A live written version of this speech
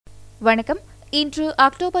வணக்கம். இன்று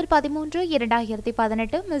October 13,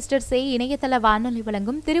 2018 mister சே இணையதள வானொலி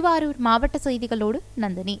வழங்கும் திருவாரூர் மாவட்ட செய்திகளோடு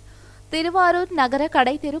நந்தினி. திருவாரூர் நகர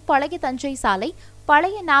கடைத்தெரு பழைய தஞ்சை சாலை,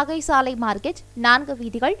 பழைய நாகை சாலை மார்க்கெட், 4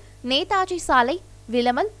 வீதிகள், நேதாஜி சாலை,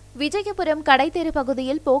 விலமல், விஜயபுரம் கடைத்தெரு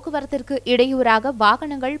பகுதியில் போக்குவரத்திற்கு இடையூறாக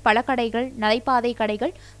வாகனங்கள், பழக்கடைகள், நடைபாதை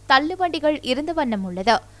கடைகள், தள்ளுவண்டிகள் இருந்த வண்ணம்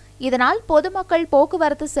உள்ளது. இதனால் பொதுமக்கள்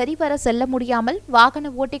போக்குவரத்து சரிவர செல்ல முடியாமல்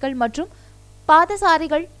வாகன ஓட்டிகள் மற்றும்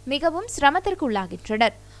பாதசாரிகள் மிகவும்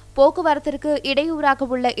சிரமத்திற்குள்ளாகின்றனர். போக்குவரத்திற்கு இடையூறாக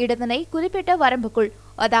உள்ள இடத்தினை குறிப்பிட்ட வரம்புக்குள்,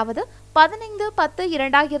 அதாவது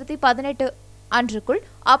 15/10/2018 அன்றுக்குள்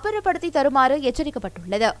அப்புறப்படுத்தி தருமாறு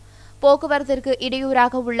எச்சரிக்கப்பட்டுள்ளது. போக்குவரத்திற்கு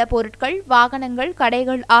இடையூறாக உள்ள பொருட்கள், வாகனங்கள்,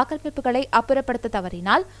 கடைகள், ஆக்கிரமிப்புகளை அப்புறப்படுத்த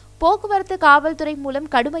தவறினால் போக்குவரத்து காவல்துறை மூலம்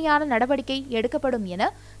கடுமையான நடவடிக்கை எடுக்கப்படும்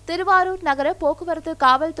என திருவாரூர் நகர போக்குவரத்து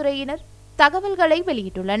காவல்துறையினர் தகவல்களை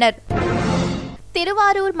வெளியிட்டுள்ளனர்.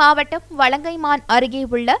 திருவாரூர் மாவட்டம் வலங்கைமான் அருகே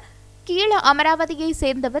உள்ள கீழ அமராவதியை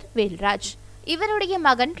சேர்ந்தவர் வேல்ராஜ். இவருடைய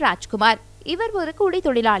மகன் ராஜ்குமார். இவர் ஒரு கூலி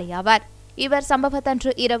தொழிலாளி ஆவார். இவர்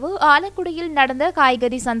சம்பவத்தன்று இரவு ஆலக்குடியில் நடந்த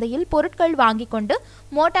காய்கறி சந்தையில் பொருட்கள் வாங்கிக் கொண்டு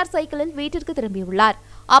மோட்டார் சைக்கிளில் வீட்டிற்கு திரும்பியுள்ளார்.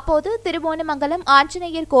 அப்போது திருவோணமங்கலம்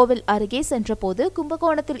ஆஞ்சநேயர் கோவில் அருகே சென்றபோது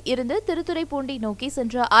கும்பகோணத்தில் இருந்து திருத்துறைப்பூண்டி நோக்கி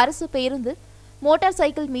சென்ற அரசு பேருந்து மோட்டார்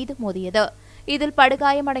சைக்கிள் மீது மோதியது. இதில்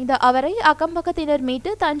படுகாயமடைந்த அவரை அக்கம்பக்கத்தினர்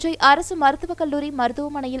மீட்டு தஞ்சை அரசு மருத்துவக் கல்லூரி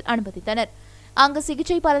மருத்துவமனையில் அனுமதித்தனர். அங்கு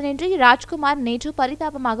சிகிச்சை பலனின்றி ராஜ்குமார் நேற்று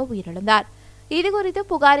பரிதாபமாக உயிரிழந்தார். இதுகுறித்து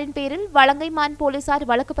புகாரின் பேரில் வலங்கைமான் போலீசார்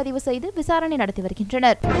வழக்கு பதிவு செய்து விசாரணை நடத்தி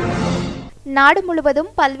வருகின்றனர். நாடு முழுவதும்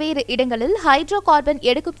பல்வேறு இடங்களில் ஹைட்ரோ கார்பன்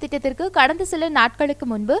எடுக்கும் திட்டத்திற்கு கடந்த சில நாட்களுக்கு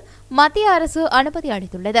முன்பு மத்திய அரசு அனுமதி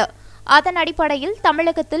அளித்துள்ளது. அதன் அடிப்படையில்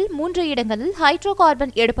தமிழகத்தில் 3 இடங்களில் ஹைட்ரோ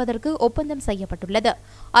கார்பன் எடுப்பதற்கு ஒப்பந்தம் செய்யப்பட்டுள்ளது.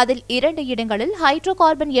 அதில் 2 இடங்களில் ஹைட்ரோ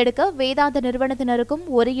கார்பன் எடுக்க வேதாந்த நிறுவனத்தினருக்கும்,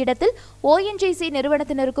 ஒரு இடத்தில் ONGC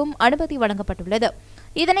நிறுவனத்தினருக்கும் அனுமதி வழங்கப்பட்டுள்ளது.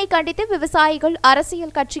 இதனை கண்டித்து விவசாயிகள்,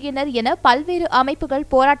 அரசியல் கட்சியினர் என பல்வேறு அமைப்புகள்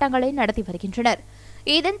போராட்டங்களை நடத்தி வருகின்றனர்.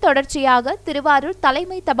 இதன் தொடர்ச்சியாக திருவாரூர்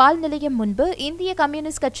தலைமை தபால் நிலையம் முன்பு இந்திய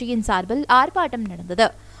கம்யூனிஸ்ட் கட்சியின் சார்பில் ஆர்ப்பாட்டம் நடந்தது.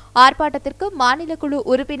 ஆர்ப்பாட்டத்திற்கு மாநில குழு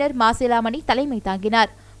உறுப்பினர் மாசிலாமணி தலைமை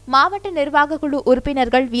தாங்கினார். மாவட்ட நிர்வாக குழு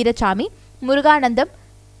உறுப்பினர்கள் வீரசாமி, முருகானந்தம்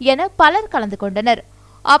என பலர் கலந்து கொண்டனர்.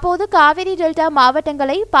 அப்போது காவிரி டெல்டா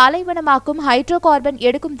மாவட்டங்களை பாலைவனமாக்கும் ஹைட்ரோ கார்பன்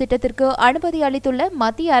எடுக்கும் திட்டத்திற்கு அனுமதி அளித்துள்ள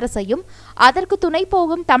மத்திய அரசையும் அதற்கு துணை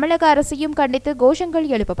போகும் தமிழக அரசையும் கண்டித்து கோஷங்கள்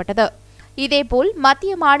எழுப்பப்பட்டது. இதேபோல்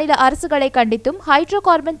மத்திய மாநில அரசுகளை கண்டித்தும் ஹைட்ரோ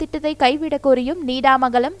கார்பன் திட்டத்தை கைவிடக் கோரியும்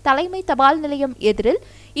நீடாமங்கலம் தலைமை தபால் நிலையம் எதிரில்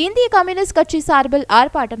இந்திய கம்யூனிஸ்ட் கட்சி சார்பில்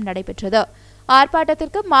ஆர்ப்பாட்டம் நடைபெற்றது.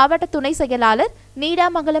 ஆர்ப்பாட்டத்திற்கு மாவட்ட துணை செயலாளர்,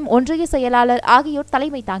 நீடாமங்கலம் ஒன்றிய செயலாளர் ஆகியோர்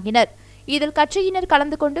தலைமை தாங்கினர். இதில் கட்சியினர்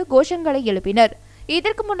கலந்து கொண்டு கோஷங்களை எழுப்பினர்.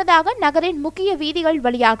 இதற்கு முன்னதாக நகரின் முக்கிய வீதிகள்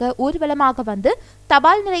வழியாக ஊர்வலமாக வந்து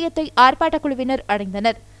தபால் நிலையத்தை ஆர்ப்பாட்ட குழுவினர்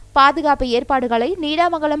அடைந்தனர். பாதுகாப்பு ஏற்பாடுகளை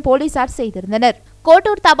நீடாமங்கலம் போலீசார் செய்திருந்தனர்.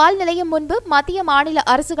 கோட்டூர் தபால் நிலையம் முன்பு மத்திய மாநில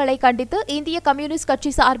அரசுகளை கண்டித்து இந்திய கம்யூனிஸ்ட்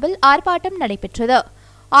கட்சி சார்பில் ஆர்ப்பாட்டம் நடைபெற்றது.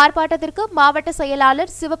 ஆர்ப்பாட்டத்திற்கு மாவட்ட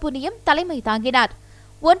செயலாளர் சிவபுண்ணியம் தலைமை தாங்கினார்.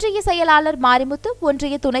 ஒன்றிய செயலாளர் மாரிமுத்து,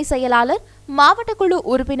 ஒன்றிய துணை செயலாளர், மாவட்ட குழு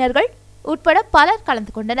உறுப்பினர்கள் உட்பட பலர்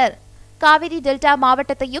கலந்து கொண்டனர். காவிரி டெல்டா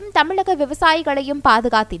மாவட்டத்தையும் தமிழக விவசாயிகளையும்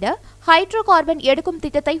பாதுகாத்திட ஹைட்ரோ கார்பன் எடுக்கும்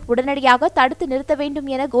திட்டத்தை உடனடியாக தடுத்து நிறுத்த வேண்டும்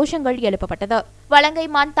என கோஷங்கள் எழுப்பப்பட்டது.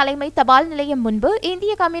 வலங்கைமான் தலைமை தபால் நிலையம் முன்பு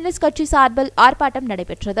இந்திய கம்யூனிஸ்ட் கட்சி சார்பில் ஆர்ப்பாட்டம்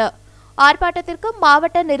நடைபெற்றது. ஆர்ப்பாட்டத்திற்கு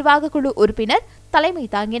மாவட்ட நிர்வாக குழு உறுப்பினர் தலைமை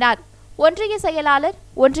தாங்கினார். ஒன்றிய செயலாளர்,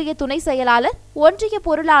 ஒன்றிய துணை செயலாளர், ஒன்றிய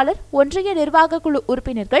பொருளாளர், ஒன்றிய நிர்வாக குழு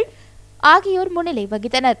உறுப்பினர்கள் ஆகியோர் முன்னிலை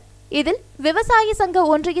வகித்தனர். இதில் விவசாய சங்க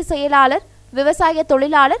ஒன்றிய செயலாளர், விவசாய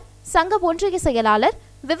தொழிலாளர் சங்க ஒன்றிய செயலாளர்,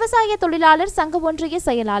 விவசாய தொழிலாளர் சங்க ஒன்றிய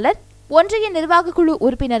செயலாளர், ஒன்றிய நிர்வாக குழு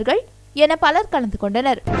உறுப்பினர்கள் என பலர் கலந்து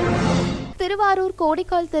கொண்டனர். திருவாரூர்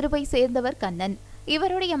கோடிக்கால் தெருவை சேர்ந்தவர் கண்ணன்.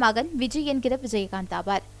 இவருடைய மகன் விஜய் என்கிற விஜயகாந்த்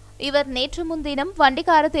ஆவார். இவர் நேற்று முன்தினம்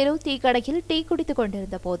வண்டிக்கார தெரு டீக்கடையில் டீ குடித்துக்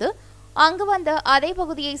கொண்டிருந்த போது அங்கு வந்த அதே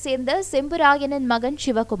பகுதியைச் சேர்ந்த செம்புராயனின் மகன்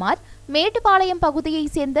சிவகுமார், மேட்டுப்பாளையம்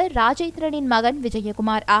பகுதியைச் சேர்ந்த ராஜேந்திரனின் மகன்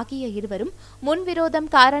விஜயகுமார் ஆகிய இருவரும் முன்விரோதம்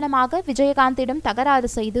காரணமாக விஜயகாந்திடம் தகராறு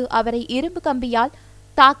செய்து அவரை இரும்பு கம்பியால்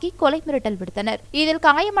தாக்கி கொலை மிரட்டல் விடுத்தனர். இதில்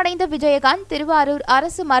காயமடைந்த விஜயகாந்த் திருவாரூர்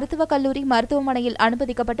அரசு மருத்துவக் கல்லூரி மருத்துவமனையில்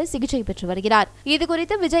அனுமதிக்கப்பட்டு சிகிச்சை பெற்று வருகிறார்.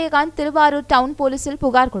 இதுகுறித்து விஜயகாந்த் திருவாரூர் டவுன் போலீசில்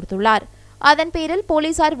புகார் கொடுத்துள்ளார். அதன் பேரில்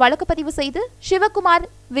போலீசார் வழக்கு பதிவு செய்து சிவகுமார்,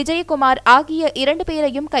 விஜயகுமார் ஆகிய 2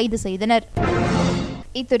 பேரையும் கைது செய்தனர்.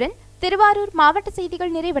 இத்துடன் திருவாரூர் மாவட்ட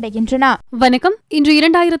செய்திகள் நிறைவடைகின்றன. வணக்கம். இன்று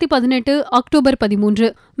 2018 அக்டோபர் 13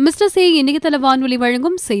 மிஸ்டர் சே இணையதள வானொலி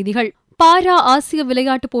வழங்கும் செய்திகள். பாரா ஆசிய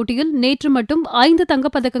விளையாட்டுப் போட்டியில் நேற்று மட்டும் 5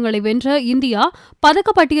 தங்கப்பதக்கங்களை வென்ற இந்தியா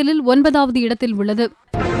பதக்கப்பட்டியலில் 9வது இடத்தில் உள்ளது.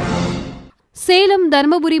 சேலம்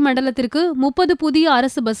தர்மபுரி மண்டலத்திற்கு 30 புதிய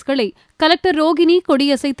அரசு பஸ்களை கலெக்டர் ரோகிணி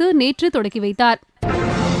கொடியசைத்து நேற்று தொடக்கி வைத்தார்.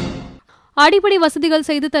 அடிப்படை வசதிகள்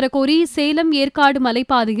செய்து தரக்கோரி சேலம் ஏற்காடு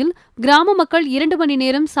மலைப்பாதையில் கிராம மக்கள் 2 மணி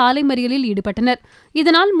நேரம் சாலை மறியலில் ஈடுபட்டனர்.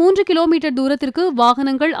 இதனால் 3 கிலோமீட்டர் தூரத்திற்கு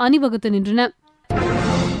வாகனங்கள் அணிவகுத்து நின்றன.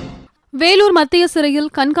 வேலூர் மத்திய சிறையில்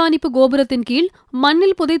கண்காணிப்பு கோபுரத்தின் கீழ்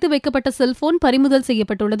மண்ணில் புதைத்து வைக்கப்பட்ட செல்போன் பறிமுதல்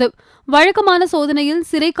செய்யப்பட்டுள்ளது. வழக்கமான சோதனையில்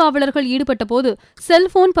சிறை காவலர்கள் ஈடுபட்டபோது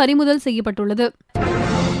செல்போன் பறிமுதல் செய்யப்பட்டுள்ளது.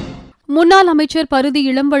 முன்னாள் அமைச்சர் பருதி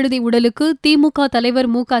இளம்வழுதி உடலுக்கு திமுக தலைவர்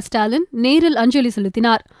மு.க.ஸ்டாலின் நேரில் அஞ்சலி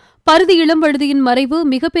செலுத்தினார். பருதி இளம்வழுதியின் மறைவு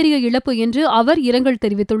மிகப்பெரிய இழப்பு என்று அவர் இரங்கல்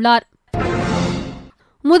தெரிவித்துள்ளார்.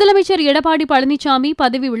 முதலமைச்சர் எடப்பாடி பழனிசாமி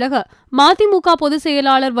பதவி விலக மதிமுக பொதுச்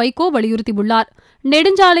செயலாளர் வைகோ வலியுறுத்தியுள்ளார்.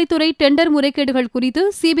 நெடுஞ்சாலைத்துறை டெண்டர் முறைகேடுகள் குறித்து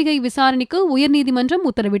சிபிஐ விசாரணைக்கு உயர்நீதிமன்றம்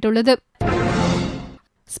உத்தரவிட்டுள்ளது.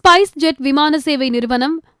 ஸ்பைஸ் ஜெட் விமான சேவை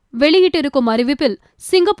நிறுவனம் வெளியிட்டிருக்கும் அறிவிப்பில்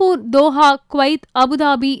Singapore, Doha, Kuwait,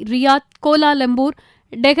 Abu Dhabi, Riyadh, Kuala Lumpur,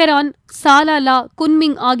 Tehran, சாலாலா,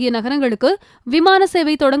 Kunming ஆகிய நகரங்களுக்கு விமான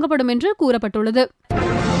சேவை தொடங்கப்படும் என்று கூறப்பட்டுள்ளது.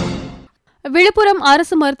 விழுப்புரம்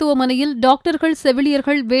அரசு மருத்துவமனையில் டாக்டர்கள்,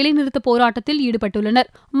 செவிலியர்கள் வேலைநிறுத்த போராட்டத்தில் ஈடுபட்டுள்ளனர்.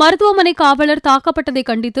 மருத்துவமனை காவலர் தாக்கப்பட்டதை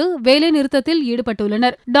கண்டித்து வேலைநிறுத்தத்தில்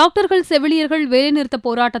ஈடுபட்டுள்ளனர். டாக்டர்கள், செவிலியர்கள் வேலைநிறுத்த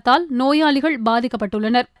போராட்டத்தால் நோயாளிகள்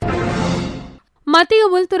பாதிக்கப்பட்டுள்ளனர். மத்திய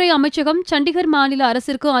உள்துறை அமைச்சகம் சண்டிகர் மாநில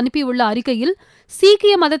அரசிற்கு அனுப்பியுள்ள அறிக்கையில்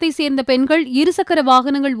சீக்கிய மதத்தைச் சேர்ந்த பெண்கள் இருசக்கர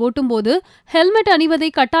வாகனங்கள் ஓட்டும்போது ஹெல்மெட் அணிவதை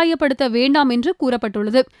கட்டாயப்படுத்த வேண்டாம் என்று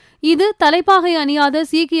கூறப்பட்டுள்ளது. இது தலைப்பாகை அணியாத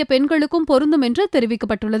சீக்கிய பெண்களுக்கும் பொருந்தும் என்று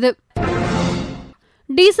தெரிவிக்கப்பட்டுள்ளது.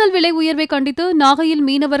 டீசல் விலை உயர்வை கண்டித்து நாகையில்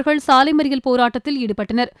மீனவர்கள் சாலை மறியல் போராட்டத்தில்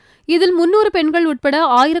ஈடுபட்டனர். இதில் 300 பெண்கள் உட்பட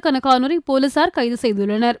ஆயிரக்கணக்கானோரை போலீசார் கைது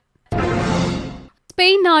செய்துள்ளனர்.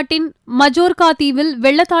 ஸ்பெயின் நாட்டின் மஜோர்கா தீவில்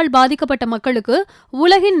வெள்ளத்தால் பாதிக்கப்பட்ட மக்களுக்கு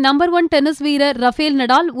உலகின் நம்பர் 1 டென்னிஸ் வீரர் ரஃபேல்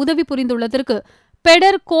நடால் உதவி புரிந்துள்ளதற்கு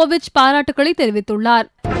பெடர் கோவிச் பாராட்டுக்களை தெரிவித்துள்ளார்.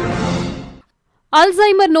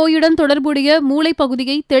 அல்சைமர் நோயுடன் தொடர்புடைய மூளை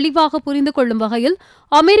பகுதியை தெளிவாக புரிந்து கொள்ளும் வகையில்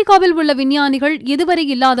அமெரிக்காவில் உள்ள விஞ்ஞானிகள் இதுவரை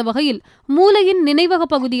இல்லாத வகையில் மூளையின் நினைவக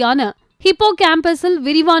பகுதியான ஹிப்போ கேம்பஸில்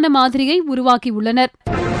விரிவான மாதிரியை உருவாக்கியுள்ளனர்.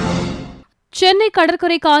 சென்னை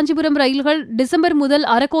கடற்கரை காஞ்சிபுரம் ரயில்கள் டிசம்பர் முதல்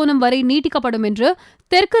அரக்கோணம் வரை நீட்டிக்கப்படும் என்று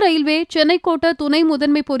தெற்கு ரயில்வே சென்னை கோட்ட துணை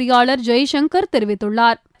முதன்மை பொறியாளர் ஜெய்சங்கர்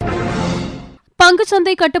தெரிவித்துள்ளார்.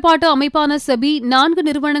 பங்குச்சந்தை கட்டுப்பாட்டு அமைப்பான செபி 4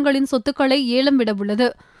 நிறுவனங்களின் சொத்துக்களை ஏலம் விடவுள்ளது.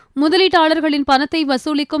 முதலீட்டாளர்களின் பணத்தை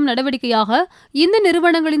வசூலிக்கும் நடவடிக்கையாக இந்த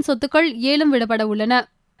நிறுவனங்களின் சொத்துக்கள் ஏலம் விடப்பட உள்ளன.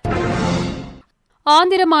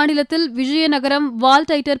 ஆந்திர மாநிலத்தில் விஜயநகரம்,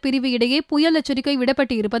 வால்டைட்டர் பிரிவு இடையே புயல் எச்சரிக்கை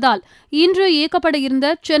விடப்பட்டு இருப்பதால் இன்று இயக்கப்பட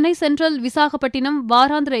இருந்த சென்னை சென்ட்ரல் விசாகப்பட்டினம்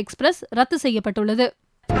வாராந்திர எக்ஸ்பிரஸ் ரத்து செய்யப்பட்டுள்ளது.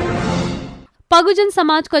 பகுஜன்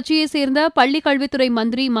சமாஜ் கட்சியைச் சேர்ந்த பள்ளிக் கல்வித்துறை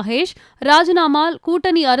மந்திரி மகேஷ் ராஜினாமால்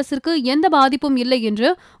கூட்டணி அரசிற்கு எந்த பாதிப்பும் இல்லை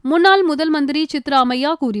என்று முன்னாள் முதல் மந்திரி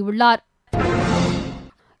சித்ராமையா கூறியுள்ளார்.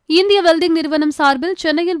 இந்திய வெல்டிங் நிறுவனம் சார்பில்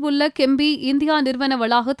சென்னையில் உள்ள கெம்பி இந்தியா நிறுவன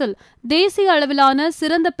வளாகத்தில் தேசிய அளவிலான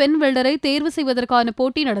சிறந்த பெண் வெல்டரை தேர்வு செய்வதற்கான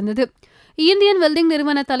போட்டி நடந்தது. இந்தியன் வெல்டிங்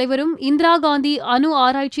நிறுவன தலைவரும் இந்திரா காந்தி அணு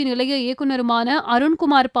ஆராய்ச்சி நிலைய இயக்குநருமான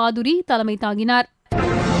அருண்குமார் பாதுரி தலைமை தாங்கினார்.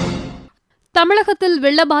 தமிழகத்தில்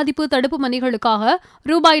வெள்ள பாதிப்பு தடுப்பு பணிகளுக்காக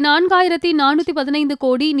ரூபாய் 4415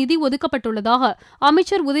 கோடி நிதி ஒதுக்கப்பட்டுள்ளதாக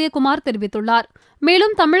அமைச்சர் உதயகுமார் தெரிவித்துள்ளார்.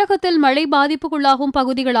 மேலும் தமிழகத்தில் மழை பாதிப்புக்குள்ளாகும்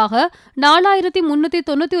பகுதிகளாக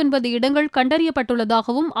 4399 இடங்கள்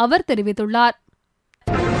கண்டறியப்பட்டுள்ளதாகவும் அவர் தெரிவித்துள்ளார்.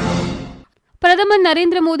 பிரதமர்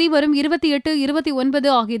நரேந்திர மோடி வரும் 28,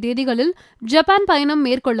 29 ஆகிய தேதிகளில் ஜப்பான் பயணம்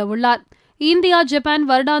மேற்கொள்ளவுள்ளார். இந்தியா ஜப்பான்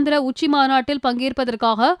வருடாந்திர உச்சி மாநாட்டில்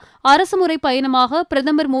பங்கேற்பதற்காக அரசுமுறை பயணமாக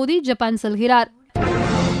பிரதமர் மோடி ஜப்பான் செல்கிறார்.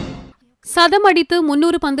 சதம் அடித்து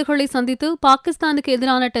 300 பந்துகளை சந்தித்து பாகிஸ்தானுக்கு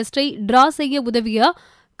எதிரான டெஸ்டை டிரா செய்ய உதவிய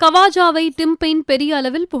கவாஜாவை டிம் பெயின் பெரிய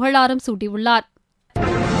அளவில் புகழாரம் சூட்டியுள்ளார்.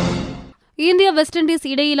 இந்தியா வெஸ்ட் இண்டீஸ்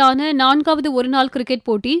இடையிலான 4வது ஒருநாள் கிரிக்கெட்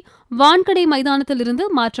போட்டி வான்கடே மைதானத்திலிருந்து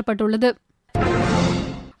மாற்றப்பட்டுள்ளது.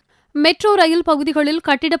 மெட்ரோ ரயில் பகுதிகளில்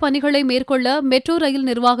கட்டிடப் பணிகளை மேற்கொள்ள மெட்ரோ ரயில்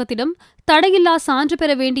நிர்வாகத்திடம் தடையில்லா சான்று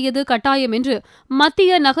பெற வேண்டியது கட்டாயம் என்று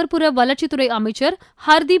மத்திய நகர்ப்புற வளர்ச்சித்துறை அமைச்சர்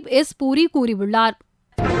ஹர்தீப் எஸ் பூரி கூறியுள்ளார்.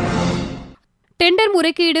 டெண்டர்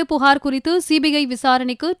முறைகேடு புகார் குறித்து சிபிஐ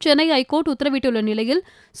விசாரணைக்கு சென்னை ஐகோர்ட் உத்தரவிட்டுள்ள நிலையில்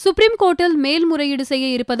சுப்ரீம் கோர்ட்டில் மேல்முறையீடு செய்ய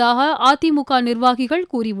இருப்பதாக அதிமுக நிர்வாகிகள்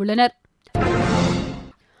கூறியுள்ளனர்.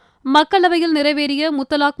 மக்களவையில் நிறைவேறிய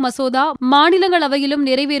முத்தலாக் மசோதா மாநிலங்களவையிலும்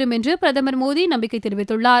நிறைவேறும் என்று பிரதமர் மோடி நம்பிக்கை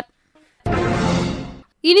தெரிவித்துள்ளார்.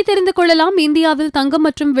 இனி தெரிந்து கொள்ளலாம் இந்தியாவில் தங்கம்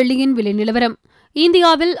மற்றும் வெள்ளியின் விலை நிலவரம்.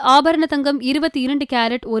 இந்தியாவில் ஆபரண தங்கம் 22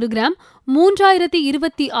 கேரட் 1 கிராம்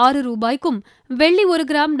 3026 ரூபாய்க்கும், வெள்ளி 1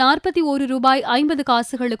 கிராம் 41 ரூபாய் 50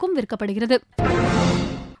 காசுகளுக்கும் விற்கப்படுகிறது.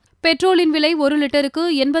 பெட்ரோலின் விலை 1 லிட்டருக்கு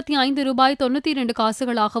 85 ரூபாய் 92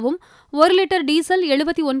 காசுகளாகவும் 1 லிட்டர் டீசல்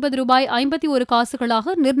 79 ரூபாய் 51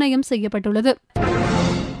 காசுகளாக நிர்ணயம் செய்யப்பட்டுள்ளது.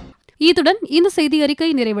 இத்துடன் இந்த செய்தி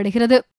அறிக்கை நிறைவடைகிறது.